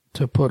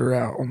to put her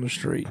out on the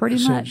street. Pretty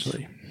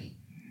essentially.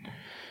 Much.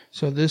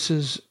 So this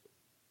is.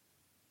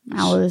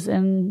 I was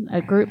in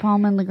a group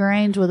home in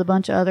LaGrange with a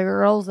bunch of other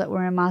girls that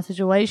were in my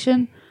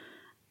situation,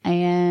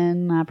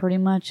 and I pretty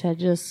much had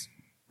just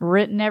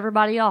written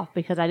everybody off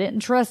because I didn't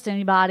trust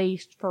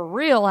anybody for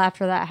real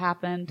after that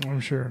happened.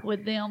 I'm sure.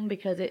 With them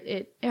because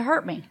it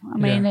hurt me. I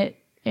mean, it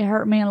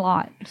hurt me a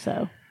lot.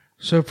 So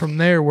from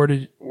there,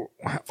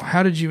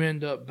 how did you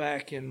end up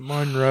back in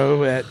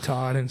Monroe at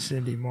Todd and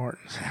Cindy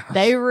Martin's house?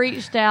 They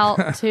reached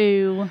out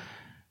to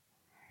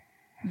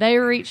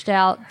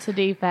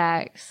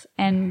DFACS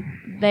and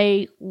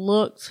they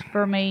looked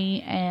for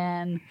me,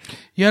 and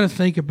you got to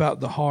think about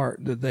the heart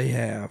that they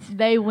have.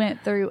 They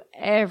went through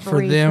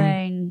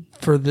everything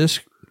for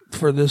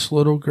this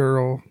little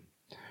girl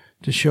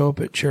to show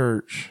up at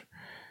church,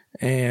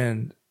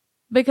 and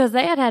because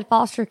they had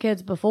foster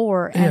kids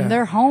before, and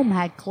their home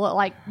had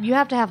like you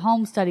have to have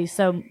home studies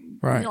so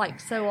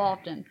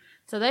often.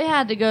 So they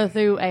had to go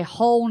through a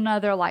whole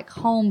nother like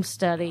home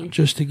study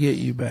just to get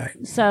you back.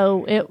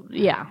 So it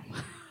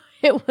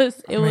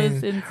was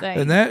insane.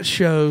 And that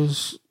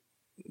shows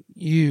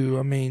you,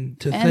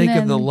 to think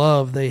of the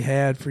love they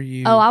had for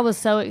you. Oh, I was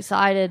so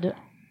excited.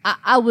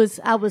 I was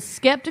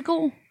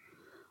skeptical,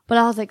 but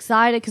I was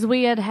excited because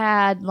we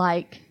had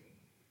like,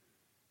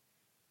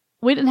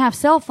 we didn't have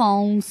cell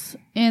phones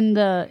in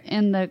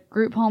the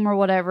group home or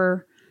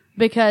whatever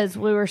because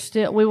we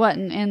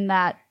wasn't in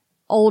that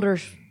older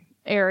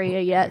area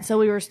yet. So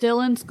we were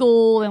still in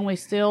school, and we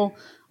still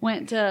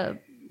went to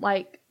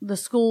like the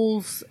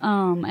schools,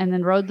 and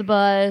then rode the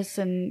bus,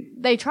 and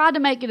they tried to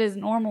make it as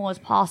normal as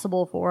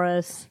possible for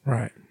us.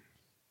 Right.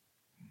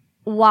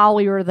 While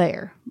we were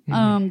there.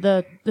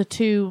 The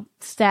 2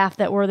 staff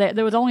that were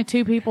there was only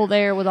 2 people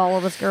there with all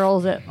of us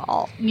girls at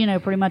all,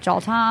 pretty much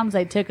all times.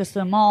 They took us to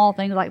the mall,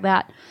 things like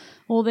that.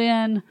 Well,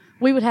 then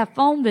we would have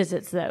phone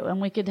visits though, and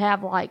we could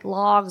have like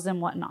logs and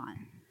whatnot.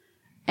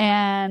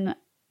 And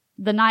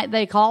the night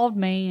they called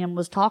me and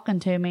was talking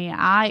to me,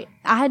 I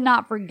had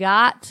not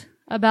forgot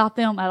about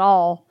them at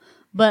all,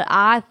 but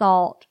I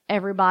thought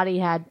everybody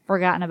had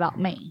forgotten about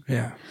me.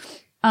 Yeah.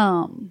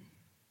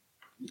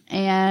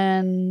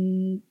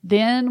 And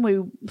then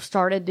we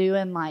started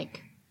doing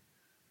like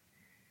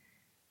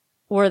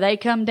where they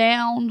come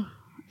down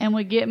and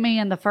would get me,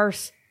 and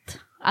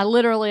I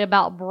literally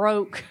about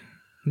broke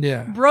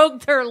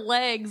their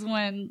legs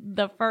when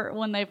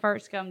they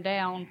first come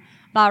down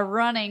by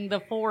running, the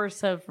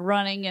force of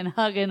running and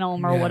hugging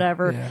them or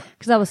whatever.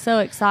 Because I was so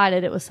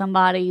excited. It was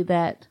somebody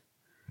that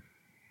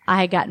I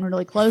had gotten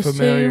really close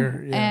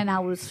to, and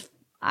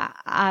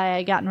I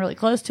had gotten really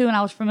close to, and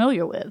I was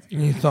familiar with.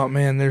 And you thought,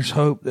 man, there's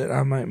hope that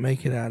I might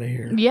make it out of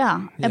here.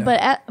 Yeah.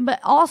 But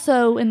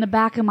also in the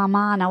back of my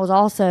mind, I was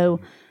also,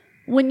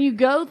 when you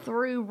go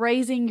through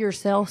raising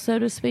yourself, so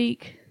to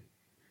speak,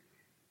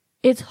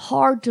 it's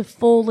hard to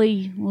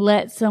fully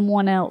let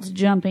someone else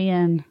jump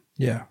in.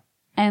 Yeah.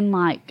 And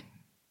like,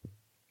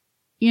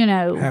 you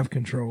know, have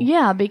control.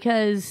 Yeah,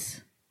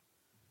 because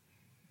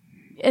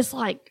it's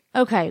like,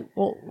 okay,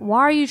 well,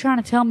 why are you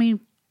trying to tell me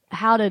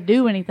how to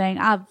do anything?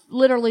 I've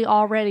literally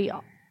already,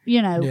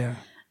 you know,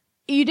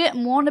 you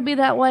didn't want to be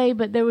that way,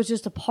 but there was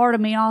just a part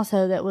of me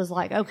also that was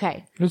like,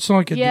 okay. It's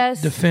like a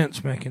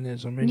defense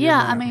mechanism.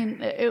 I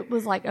mean, it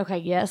was like, okay,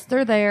 yes,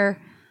 they're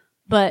there,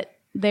 but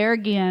there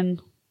again.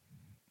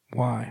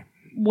 Why?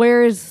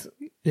 Where is...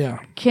 Yeah.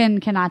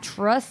 Can I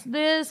trust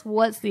this?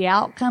 What's the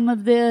outcome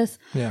of this?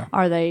 Yeah.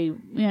 Are they,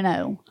 you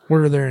know...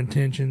 What are their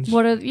intentions?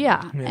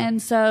 And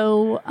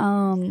so...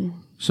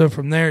 So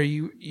from there,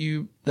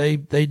 they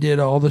did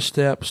all the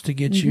steps to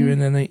get you,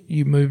 and then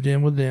you moved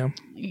in with them.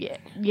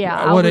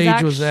 Yeah. What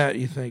age was that,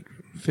 you think?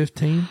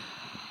 15? It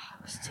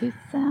was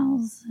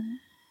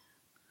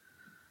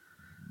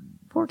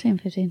 2014,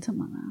 15,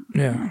 something like that.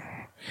 Yeah.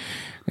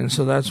 And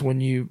so that's when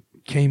you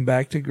came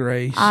back to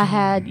Grace. I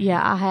had...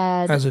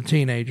 As a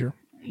teenager.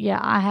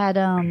 Yeah, I had,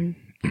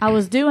 I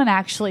was doing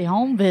actually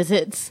home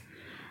visits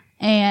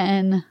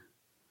and,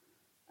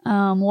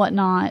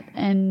 whatnot.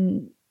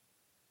 And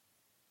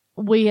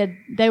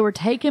they were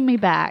taking me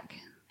back,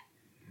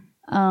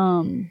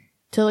 to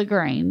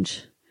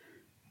LaGrange,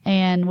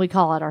 and we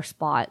call it our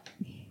spot.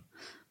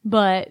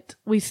 But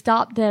we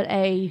stopped at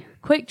a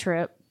Quick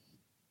Trip,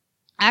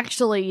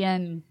 actually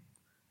in,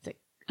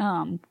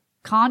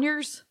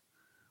 Conyers.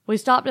 We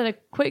stopped at a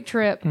Quick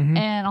Trip,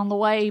 and on the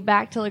way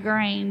back to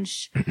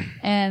LaGrange,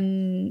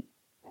 and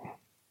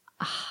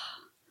I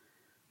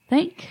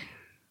think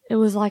it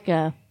was like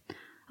I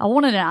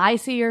wanted an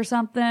icy or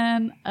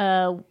something,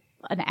 an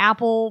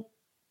apple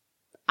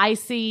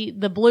icy,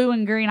 the blue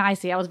and green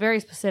icy. I was very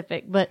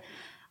specific, but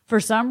for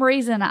some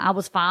reason I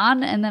was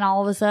fine, and then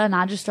all of a sudden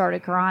I just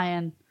started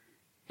crying,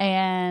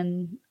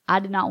 and I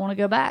did not want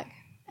to go back,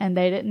 and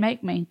they didn't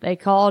make me. They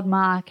called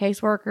my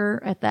caseworker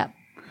at that,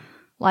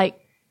 like,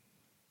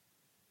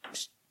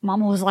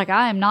 Mama was like,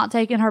 I am not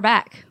taking her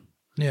back.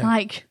 Yeah.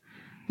 Like,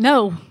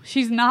 no,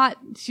 she's not.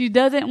 She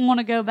doesn't want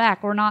to go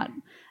back. We're not.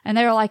 And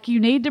they were like, you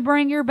need to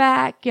bring her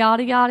back.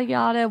 Yada, yada,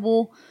 yada.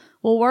 We'll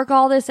work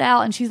all this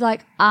out. And she's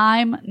like,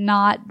 I'm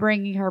not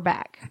bringing her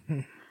back.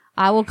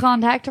 I will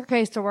contact her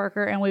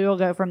caseworker and we will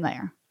go from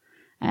there.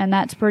 And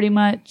that's pretty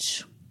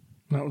much.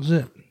 That was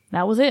it.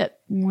 That was it.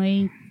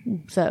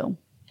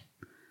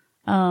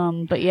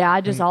 But yeah,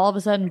 I just all of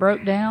a sudden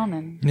broke down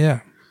and. Yeah.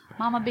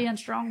 Mama being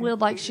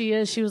strong-willed like she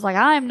is, she was like,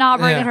 I am not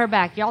bringing her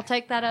back. Y'all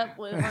take that up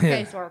with her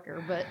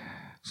caseworker. But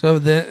so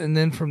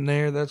then from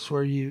there, that's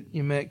where you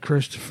met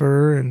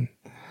Christopher, and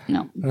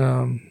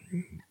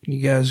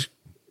you guys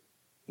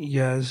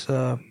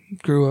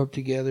grew up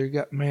together,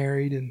 got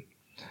married, and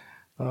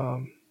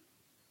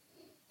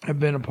have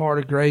been a part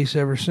of Grace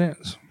ever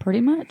since. Pretty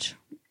much.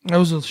 It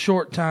was a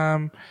short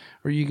time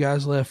where you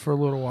guys left for a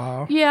little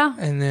while. Yeah.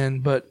 And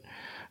then, but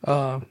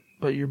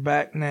you're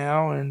back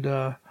now,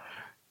 and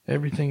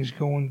everything's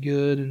going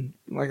good, and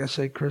like I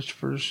said,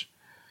 Christopher's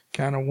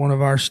kind of one of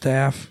our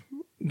staff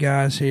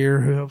guys here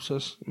who helps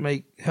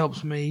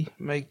me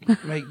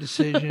make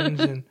decisions,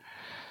 and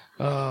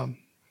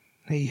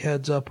he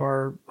heads up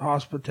our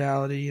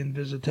hospitality and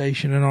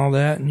visitation and all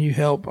that, and you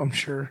help, I'm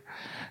sure,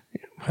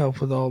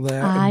 with all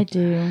that. I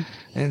do.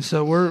 And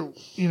so we're,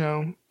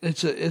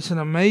 it's an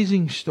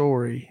amazing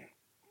story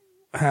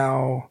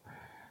how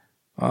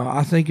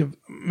I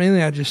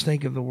just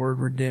think of the word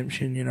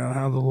redemption,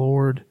 how the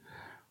Lord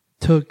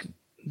took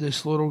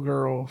this little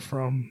girl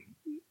from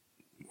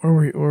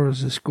where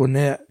was this,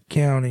 Gwinnett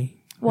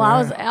County?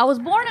 Well, I was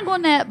born in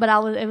Gwinnett, but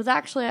it was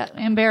actually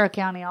in Barrow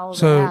County. All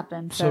of it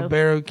happened. So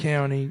Barrow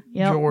County,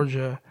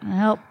 Georgia.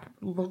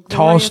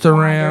 Tossed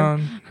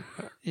around,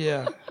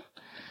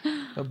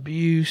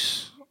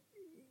 abuse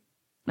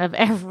of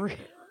every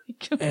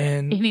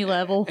and any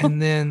level,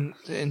 and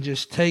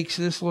just takes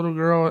this little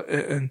girl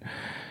and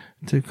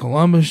to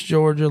Columbus,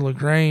 Georgia,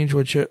 LaGrange,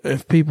 which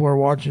if people are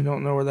watching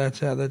don't know where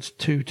that's at, that's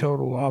two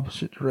total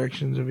opposite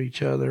directions of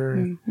each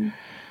other.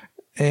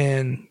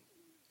 And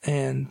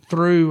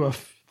through a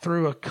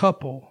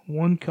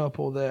one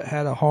couple that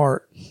had a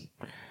heart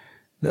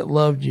that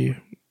loved you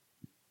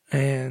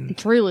and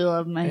truly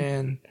loved me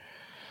and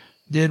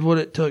did what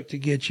it took to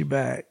get you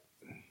back.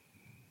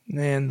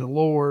 And the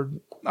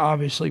Lord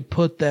obviously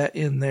put that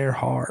in their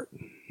heart,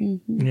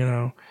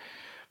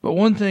 But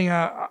one thing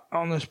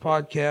on this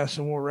podcast,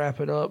 and we'll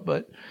wrap it up,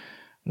 but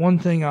one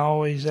thing I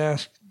always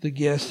ask the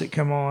guests that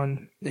come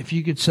on, if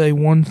you could say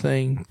one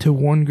thing to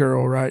one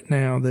girl right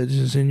now that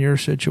is in your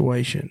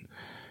situation,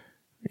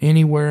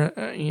 anywhere,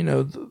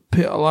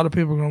 a lot of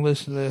people are going to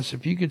listen to this.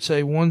 If you could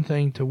say one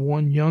thing to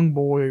one young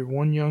boy or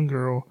one young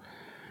girl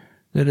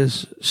that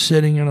is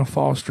sitting in a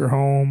foster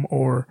home,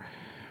 or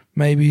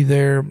maybe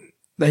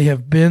they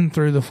have been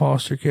through the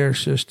foster care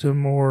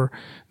system, or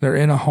they're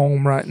in a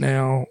home right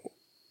now,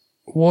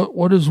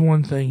 what is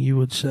one thing you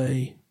would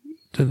say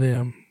to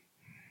them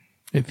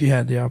if you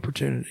had the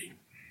opportunity?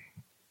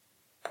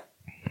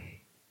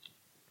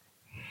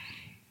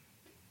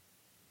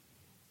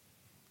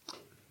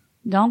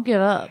 don't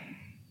give up.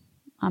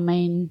 I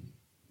mean,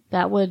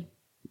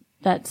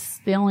 that's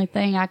the only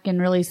thing I can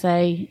really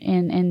say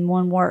in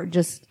one word.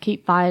 Just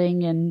keep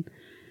fighting and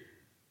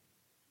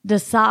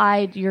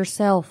decide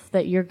yourself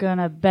that you're going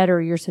to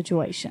better your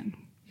situation.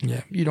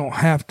 Yeah. You don't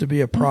have to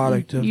be a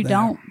product of that.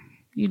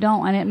 You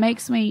don't. And it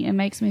makes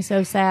me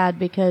so sad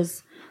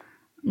because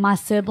my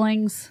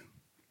siblings,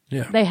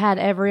 they had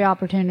every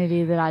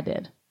opportunity that I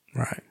did.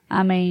 Right.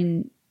 I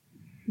mean,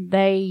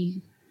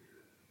 they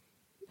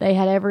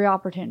had every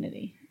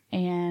opportunity,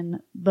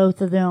 and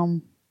both of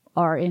them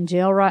are in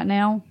jail right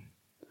now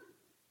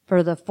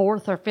for the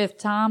 4th or 5th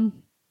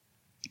time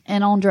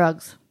and on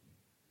drugs.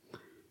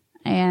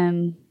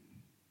 And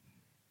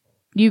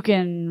you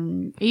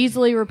can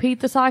easily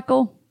repeat the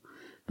cycle,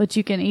 but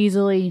you can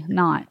easily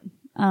not.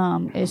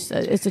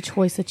 It's a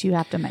choice that you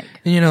have to make.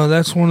 And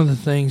that's one of the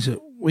things that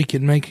we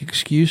can make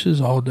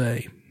excuses all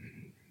day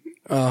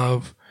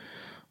of,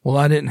 well,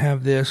 I didn't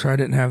have this or I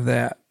didn't have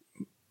that,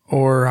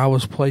 or I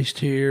was placed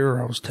here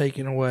or I was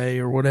taken away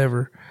or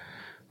whatever,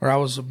 or I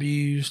was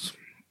abused.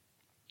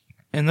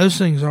 And those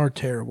things are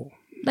terrible.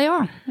 They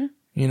are.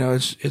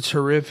 It's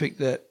horrific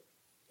that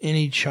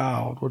any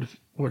child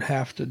would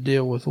have to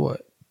deal with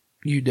what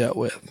you dealt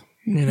with,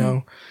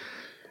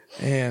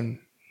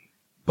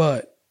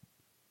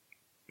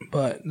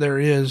 but there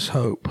is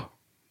hope.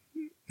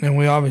 And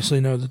we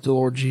obviously know that the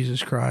Lord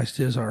Jesus Christ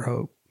is our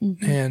hope.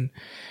 Mm-hmm. And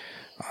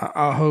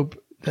I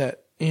hope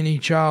that any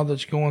child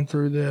that's going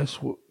through this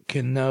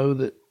can know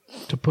that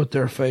to put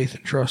their faith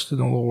and trust in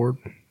the Lord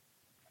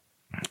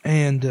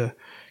and to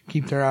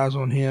keep their eyes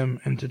on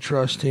Him and to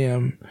trust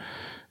Him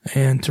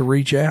and to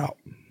reach out.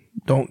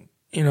 Don't,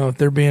 if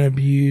they're being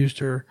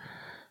abused, or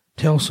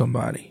tell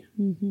somebody.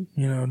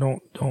 Mm-hmm.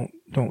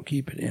 Don't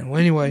keep it in. Well,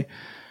 anyway,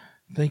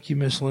 thank you,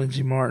 Miss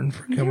Lindsey Martin,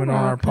 for coming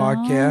on our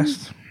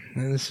podcast.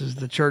 And this is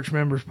the Church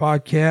Members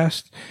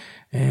Podcast.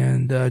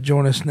 And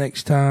join us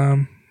next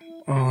time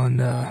on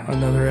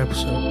another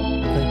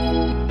episode.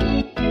 Thank you.